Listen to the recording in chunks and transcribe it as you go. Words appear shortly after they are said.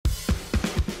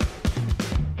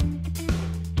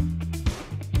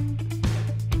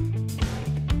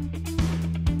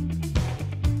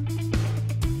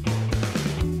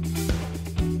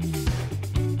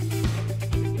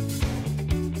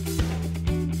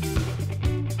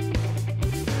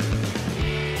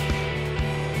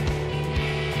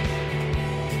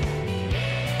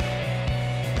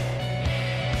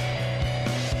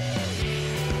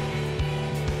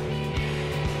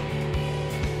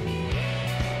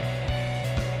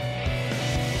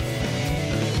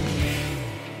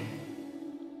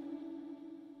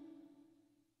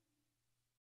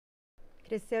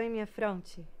Cresceu em minha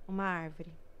fronte uma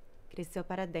árvore, cresceu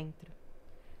para dentro.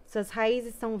 Suas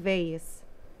raízes são veias,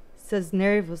 seus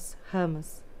nervos,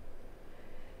 ramas.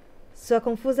 Sua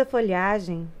confusa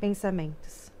folhagem,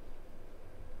 pensamentos.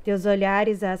 Teus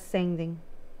olhares a acendem,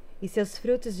 e seus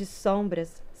frutos de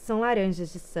sombras são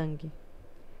laranjas de sangue.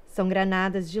 São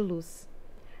granadas de luz.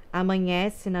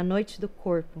 Amanhece na noite do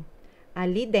corpo,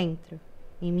 ali dentro,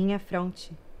 em minha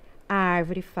fronte, a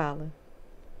árvore fala.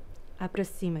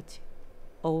 Aproxima-te.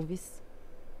 Ouves?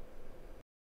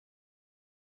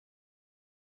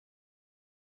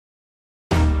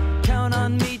 Count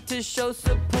on me to show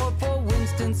support for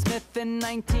Winston Smith in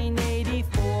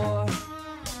 1984.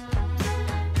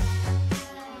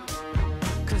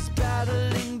 'Cause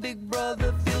battling Big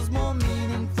Brother feels more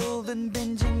meaningful than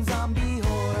binging zombie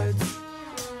hordes.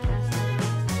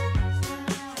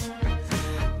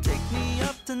 Take me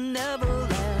up to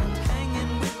Neverland,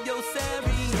 hanging with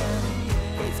Yossarian.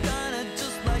 He's kinda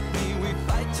just like me, we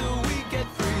fight till we get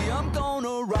free. I'm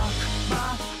gonna rock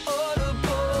my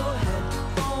audible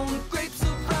headphone, grapes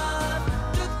of rhyme,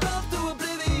 drift off to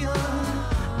oblivion.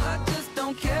 I just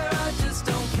don't care, I just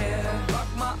don't care. Rock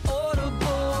my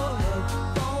audible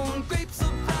headphone, grapes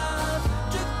of rhyme,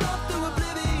 drift off to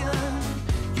oblivion.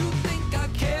 You think I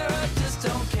care, I just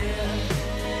don't care.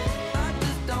 I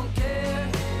just don't care.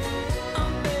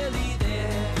 I'm barely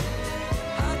there.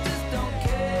 I just don't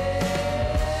care.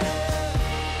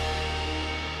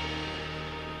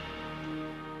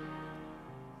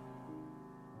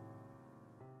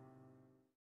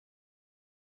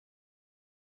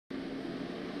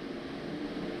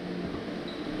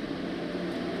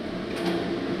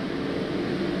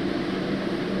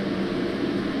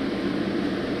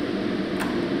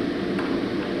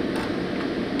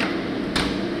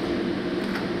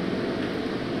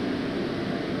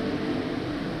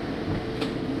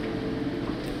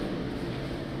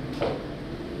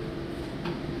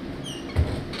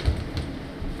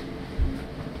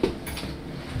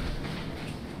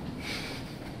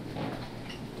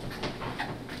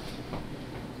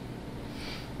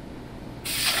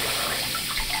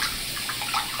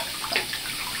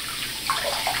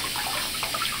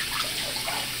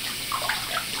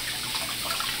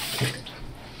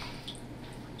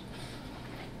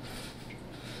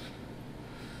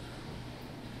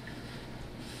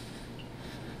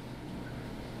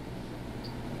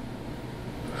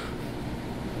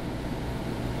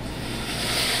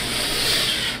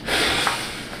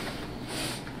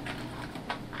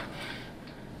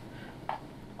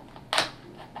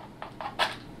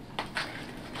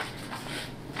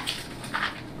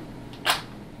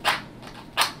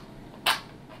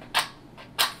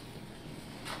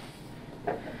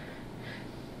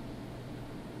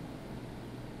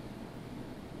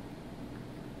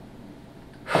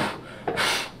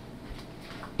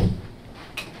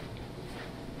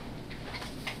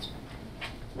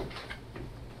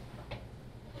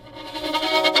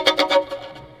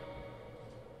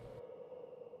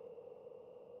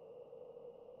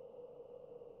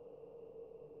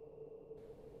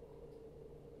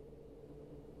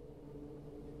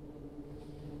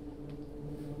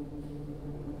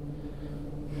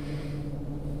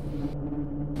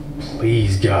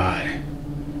 Please, God,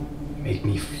 make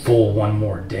me full one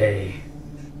more day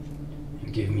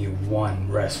and give me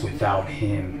one rest without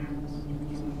him.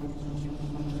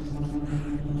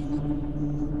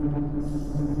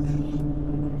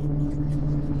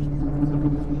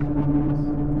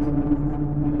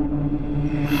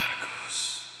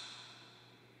 Marcos,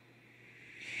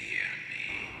 hear me.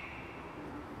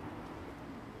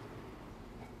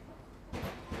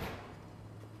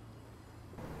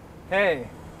 Hey.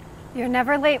 You're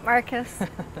never late, Marcus. Do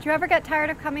you ever get tired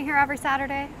of coming here every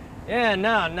Saturday? Yeah,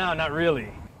 no, not really.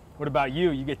 What about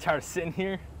you? You get tired of sitting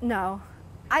here? No.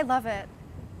 I love it.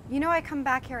 You know I come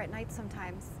back here at night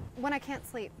sometimes, when I can't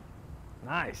sleep.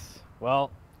 Nice.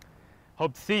 Well,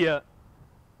 hope to see you.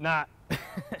 Not,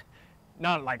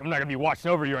 not like I'm not gonna be watching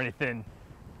over you or anything.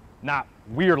 Not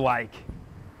weird like.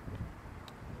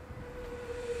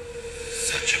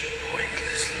 Such a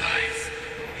pointless life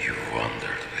you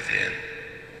wandered within,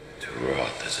 to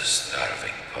rot as a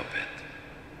starving puppet,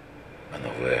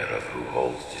 unaware of who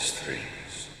holds the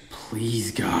strings.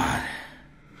 Please, God.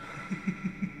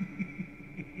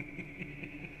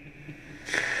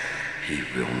 He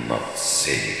will not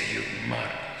save you,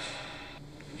 Marcus.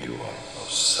 You are no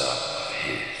son of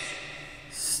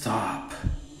his. Stop.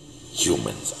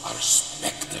 Humans are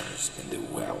specters in the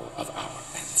well of our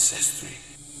ancestry.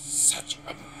 Such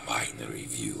a binary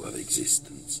view of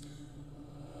existence.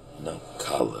 No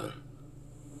color,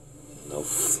 no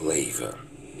flavor,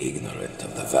 ignorant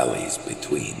of the valleys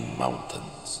between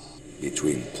mountains.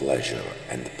 between pleasure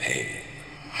and pain,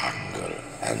 hunger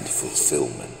and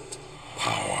fulfillment,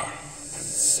 power and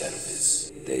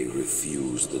service. They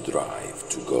refuse the drive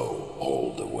to go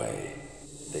all the way.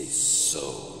 They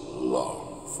so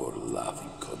long for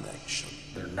loving connection.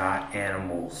 They're not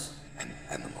animals. An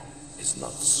animal is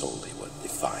not solely what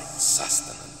defines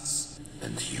sustenance.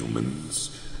 And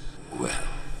humans, well,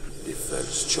 the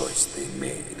first choice they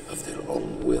made of their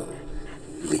own will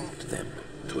linked them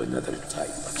to another type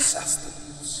of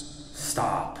sustenance.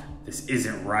 Stop. This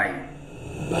isn't right.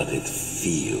 But it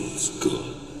feels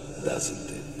good, doesn't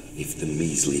it? If the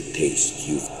measly taste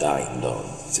you've dined on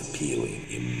is appealing,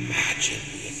 imagine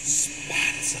the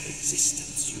expanse of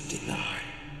existence you deny.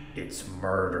 It's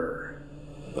murder.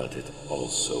 But it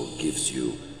also gives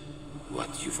you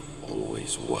what you've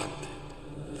always wanted.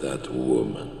 That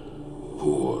woman,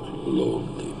 poor,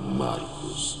 lonely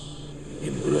Marcus.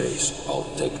 Embrace all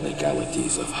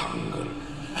technicalities of hunger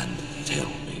and tell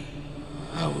me,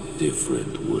 how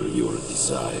different were your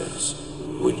desires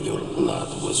when your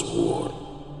blood was warm?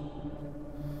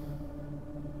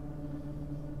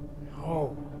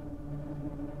 No.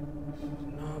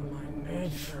 It's not my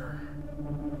nature.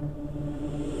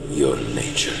 Your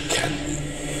nature can be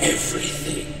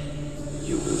everything.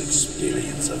 You will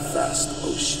experience a vast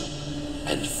ocean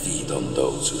and feed on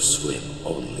those who swim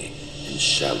only in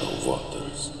shallow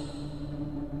waters.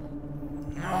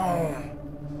 No.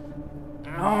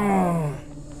 No.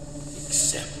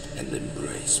 Accept and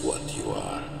embrace what you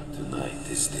are. Tonight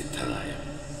is the time.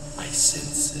 I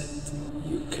sense it.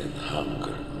 You can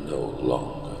hunger no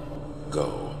longer.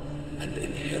 Go and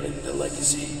inherit the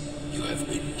legacy you have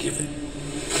been given.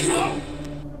 Come.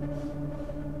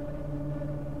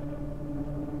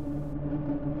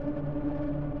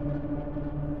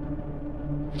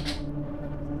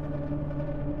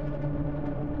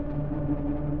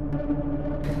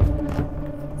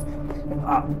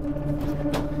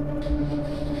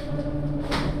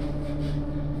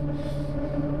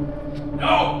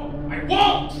 No, I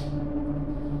won't!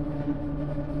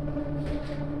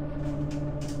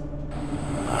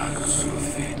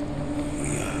 Sophie, we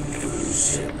are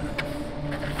evolution.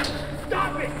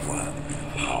 Stop it! One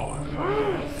power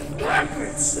and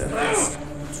perfect service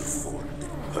to form the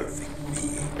perfect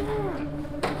being.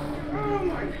 Oh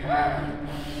my head!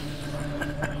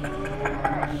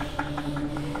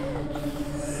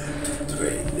 To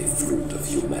drain the fruit of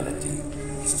humanity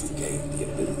is to gain the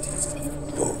abilities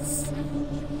of both.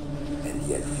 And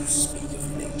yet you speak of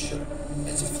nature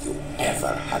as if you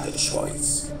ever had a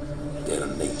choice. Their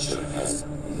nature has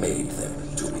made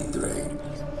them to be drained.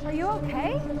 Are you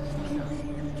okay?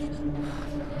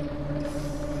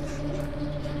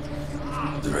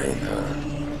 Drain her.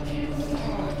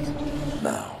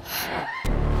 Now.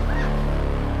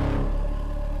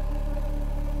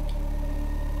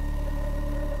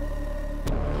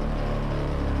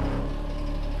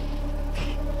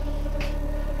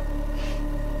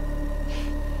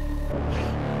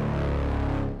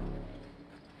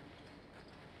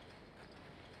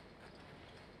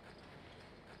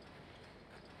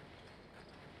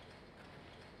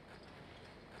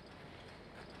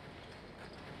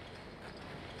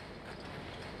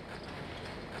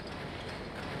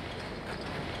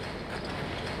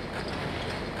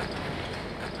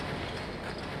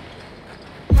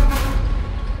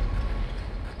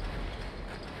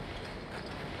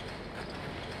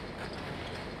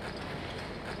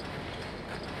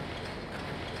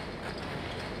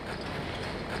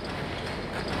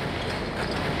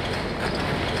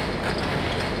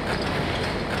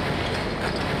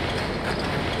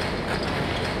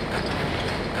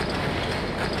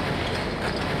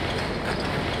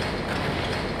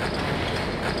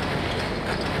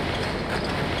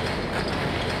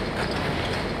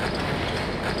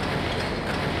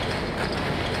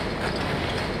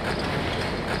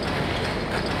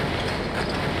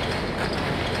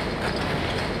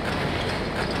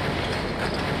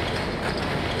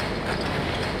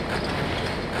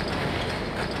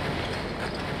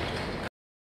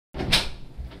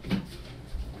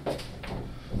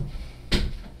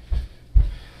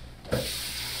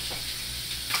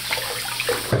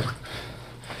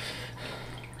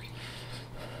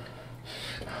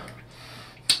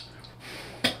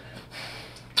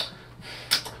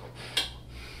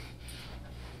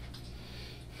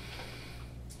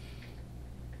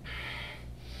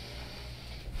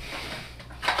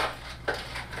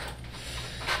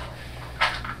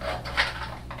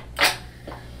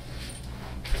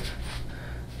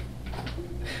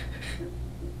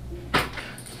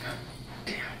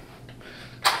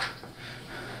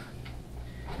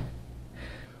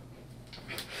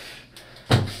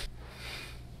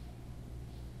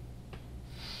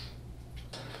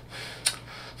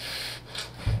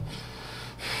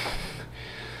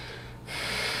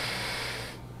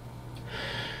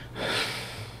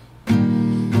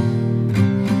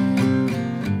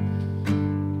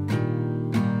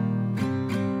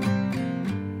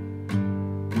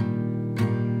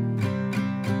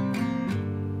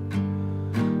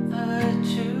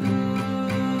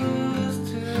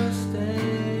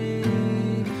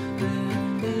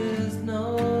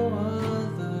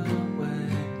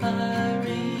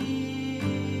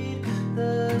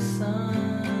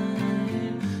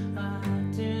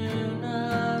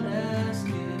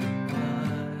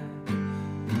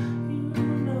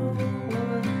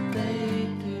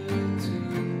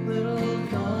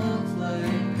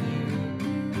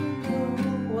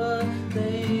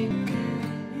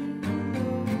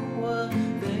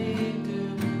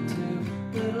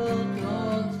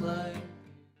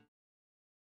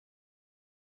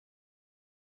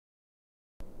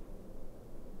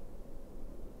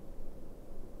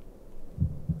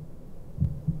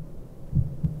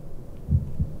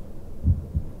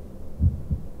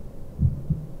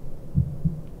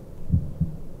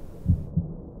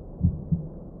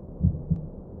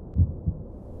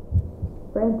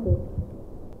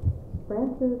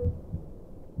 Francis.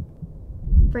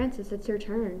 Francis, it's your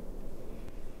turn.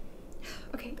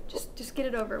 Okay, just get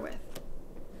it over with.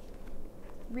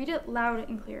 Read it loud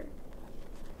and clear.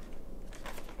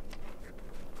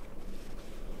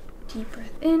 Deep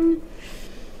breath in,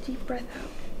 deep breath out.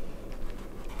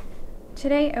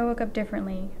 Today I woke up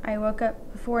differently. I woke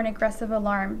up before an aggressive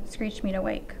alarm screeched me to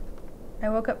wake. I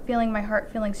woke up feeling my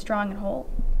heart feeling strong and whole.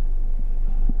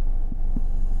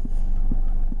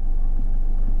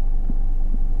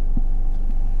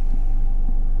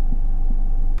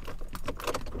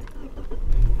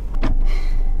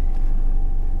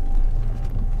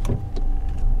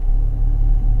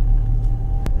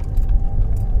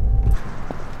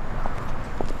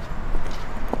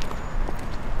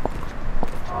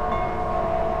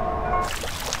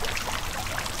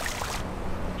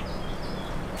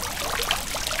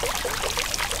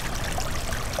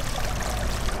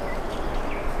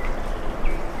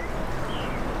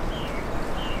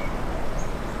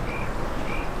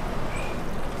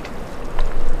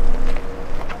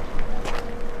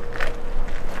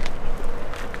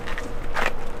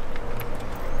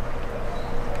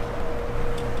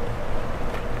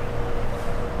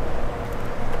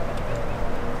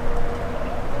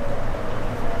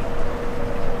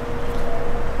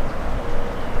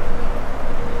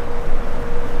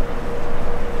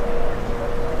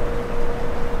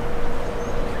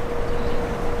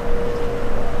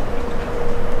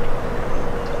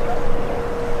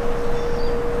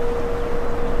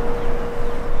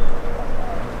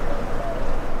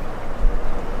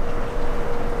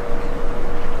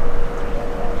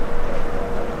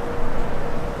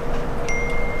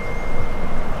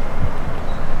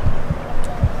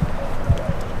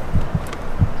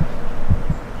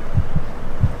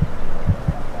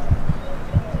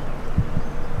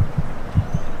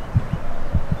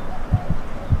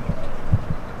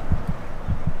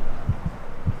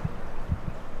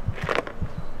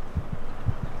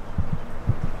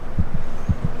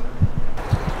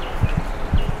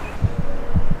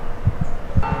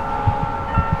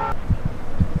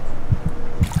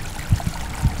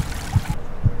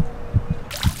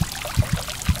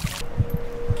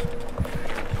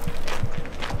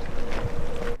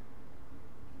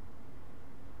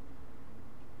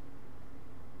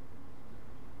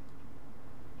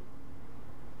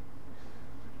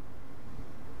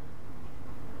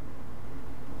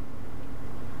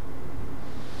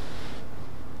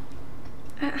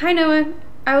 Hi Noah,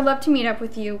 I would love to meet up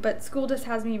with you, but school just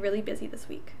has me really busy this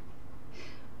week.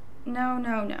 No,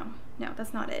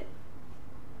 that's not it.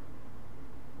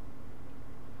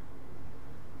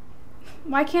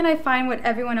 Why can't I find what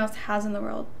everyone else has in the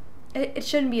world? It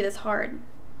shouldn't be this hard.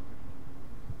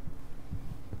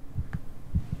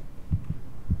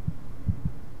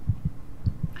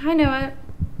 Hi Noah,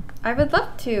 I would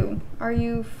love to. Are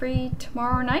you free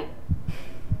tomorrow night?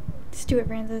 Let's do it,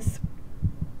 Francis.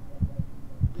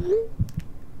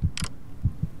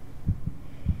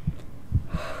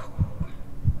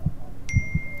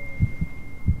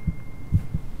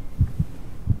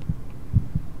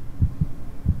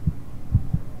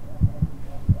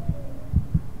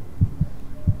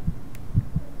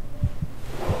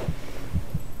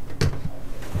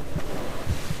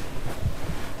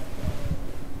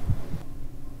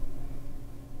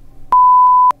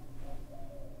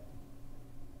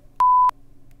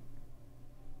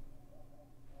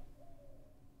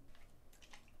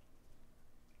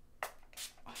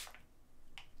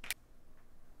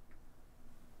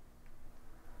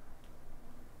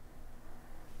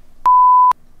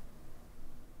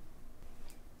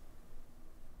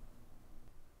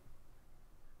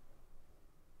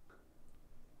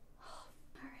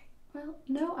 Well,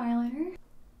 no eyeliner.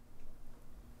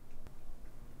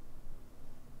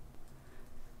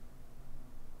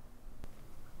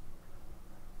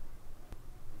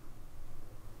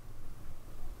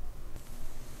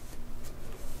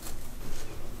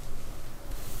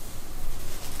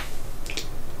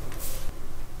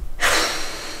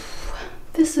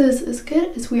 This is as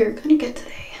good as we are gonna get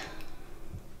today.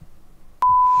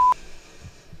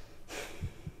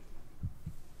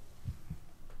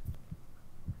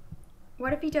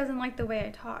 What if he doesn't like the way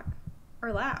I talk?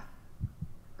 Or laugh?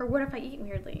 Or what if I eat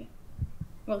weirdly?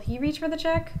 Will he reach for the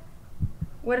check?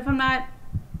 What if I'm not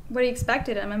what he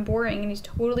expected and I'm boring and he's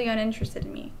totally uninterested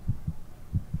in me?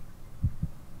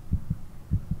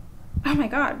 Oh my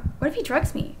god, what if he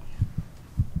drugs me?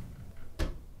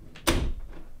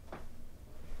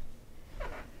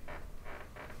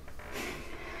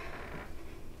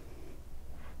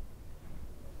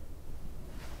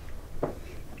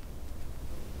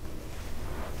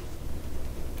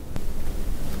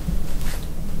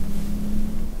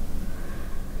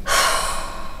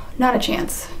 Not a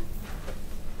chance.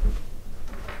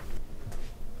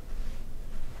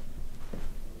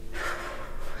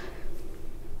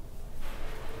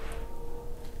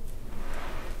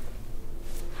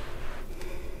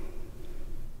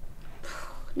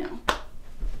 No.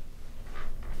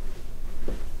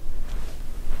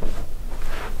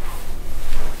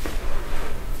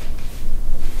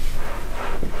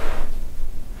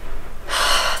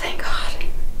 Thank God.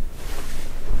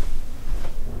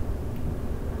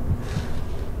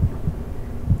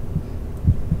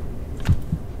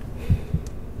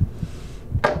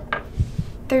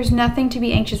 There's nothing to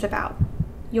be anxious about.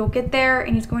 You'll get there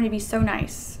and he's going to be so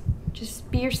nice.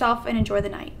 Just be yourself and enjoy the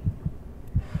night.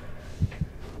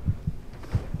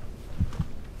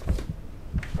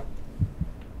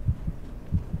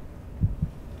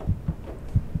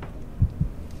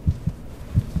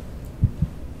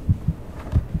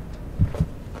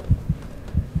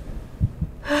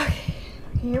 Okay,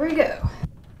 here we go.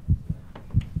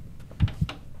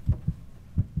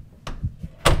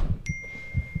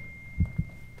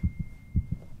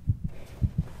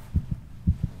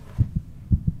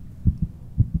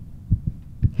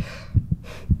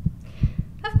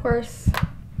 Of course.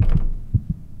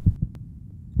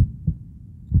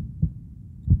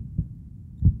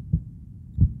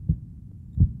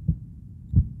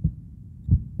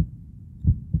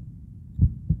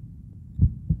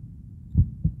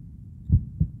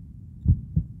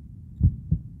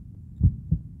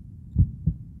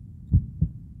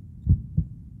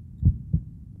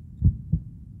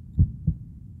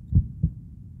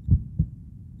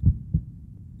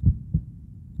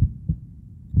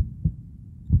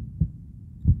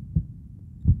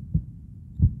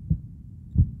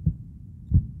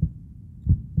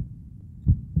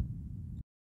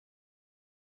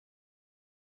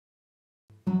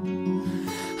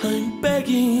 I'm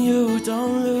begging you,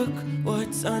 don't look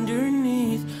what's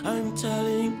underneath. I'm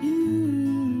telling you,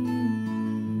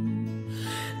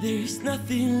 there's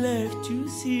nothing left to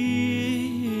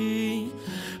see.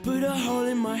 Put a hole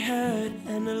in my head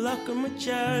and a lock on my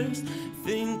chest.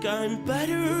 Think I'm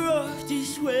better off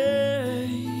this way.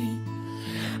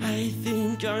 I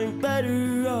think I'm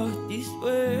better off this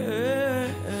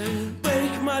way.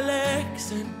 Break my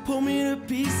legs and pull me to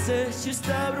pieces. You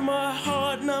stabbed in my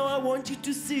heart, now I want you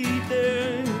to see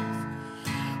this.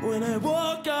 When I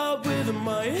walk out with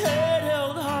my head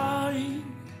held high.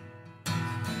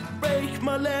 Break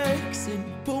my legs and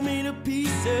pull me to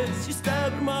pieces. You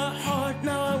stabbed in my heart,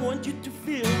 now I want you to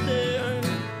feel this.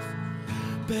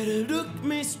 Better look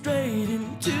me straight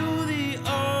into the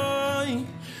eye.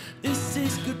 This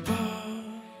is goodbye.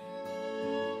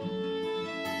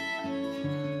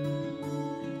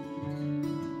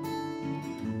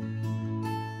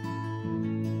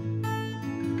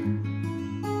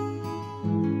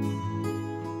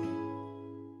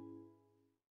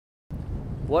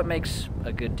 What makes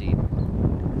a good deed?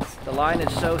 The line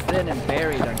is so thin and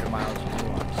buried under miles of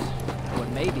nuance. What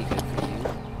may be good for you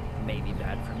may be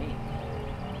bad for me.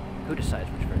 Who decides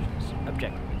which version is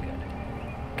objectively good?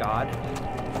 God?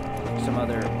 Some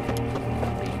other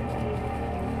being?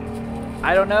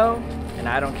 I don't know, and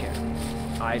I don't care.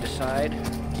 I decide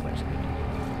what's good.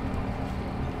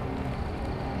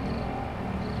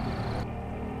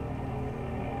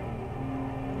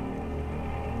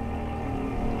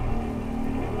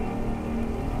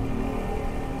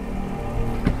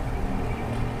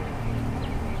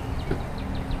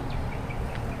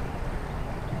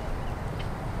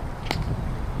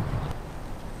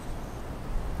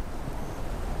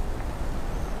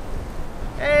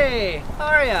 Hey, how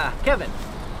are ya? Kevin.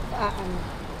 I'm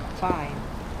fine.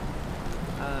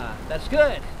 That's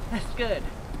good. That's good.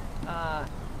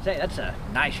 Say, that's a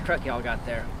nice truck y'all got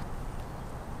there.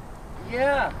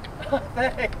 Yeah,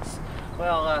 thanks.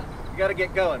 Well, we gotta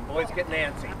get going. Boys getting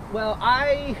antsy. Well,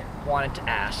 I wanted to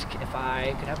ask if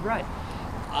I could have a ride.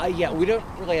 Yeah, we don't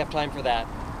really have time for that.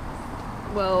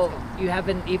 Well, you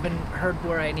haven't even heard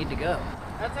where I need to go.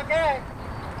 That's okay.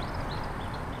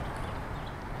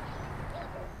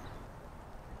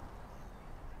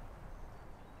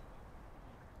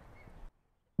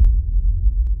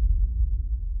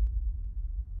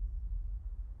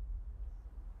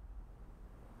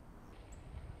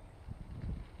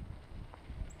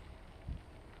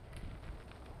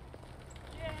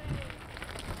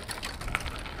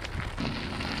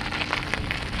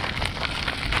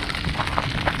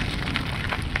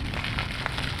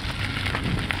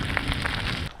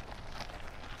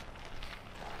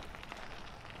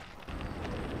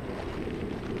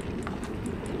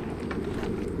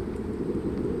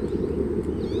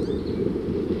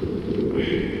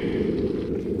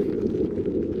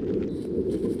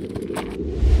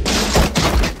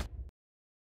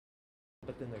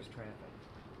 then there's traffic.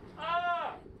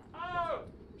 Oh! Oh!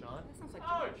 John? That sounds like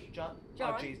John?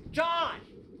 John? Oh, jeez. John!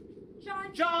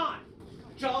 John! John!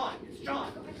 John! It's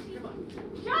John! Come on.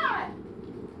 John!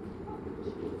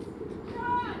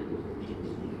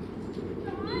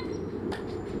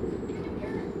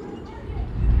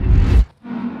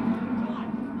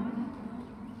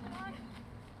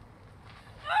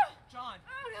 John!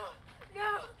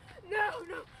 John!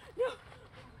 No!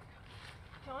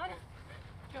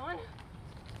 John?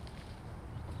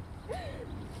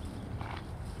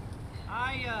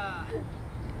 I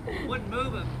wouldn't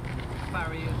move him if I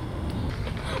were you.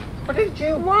 What did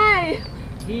you? Why?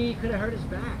 He could have hurt his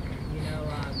back. You know,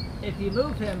 if you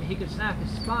move him, he could snap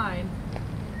his spine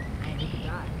and he could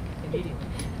die immediately.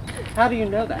 How do you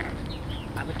know that?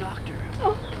 I'm a doctor.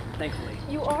 Oh, Thankfully.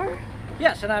 you are?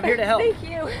 Yes, and I'm here to help. Thank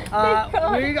you. Thank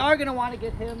God. We are going to want to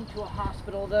get him to a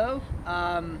hospital, though.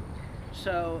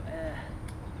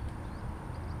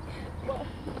 Well,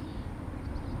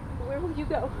 where will you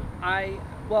go? I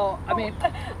mean...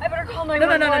 I better call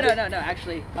 911. No,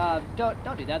 actually,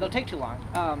 don't do that. They'll take too long.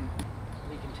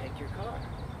 We can take your car.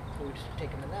 We'll just take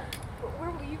him in that.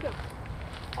 Where will you go?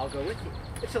 I'll go with you.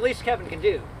 It's the least Kevin can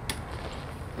do.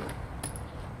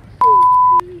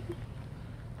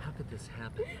 How could this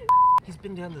happen? He's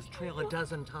been down this trail a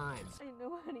dozen times. I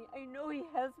know, honey. I know he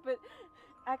has, but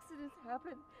accidents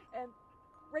happen, and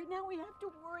right now we have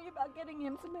to worry about getting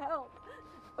him some help.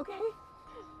 Okay?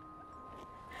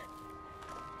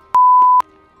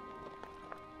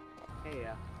 Hey,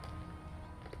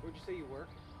 where'd you say you work?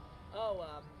 Oh,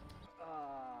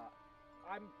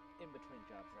 I'm in between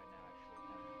jobs right now, actually.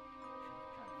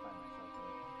 Trying to find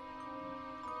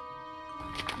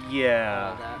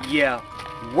myself. Yeah.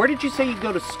 Where did you say you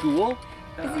go to school?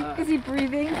 Is he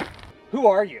breathing? Who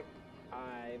are you?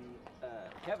 I'm,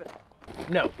 Kevin.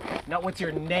 No, not what's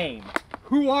your name.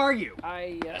 Who are you?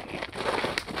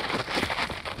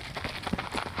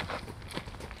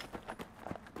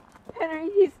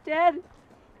 Henry, he's dead.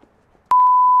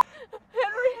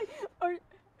 Henry,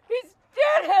 he's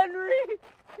dead, Henry.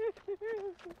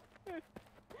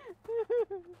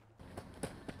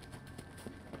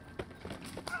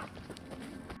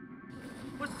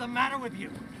 What's the matter with you?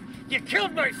 You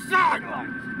killed my son!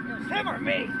 Him or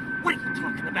me? What are you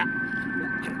talking about? I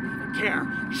don't even care.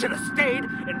 You should have stayed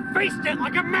and faced it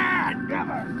like a man!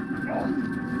 Never!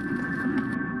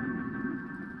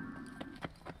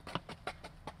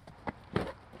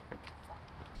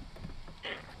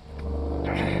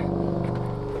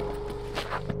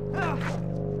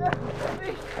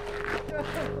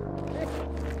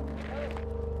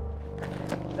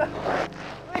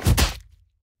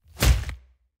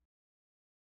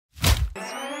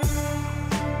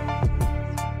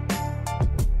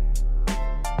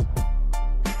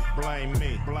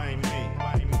 Blame me.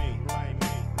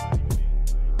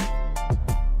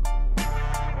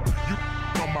 You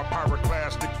know my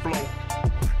pyroclastic flow.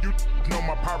 You know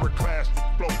my pyroclastic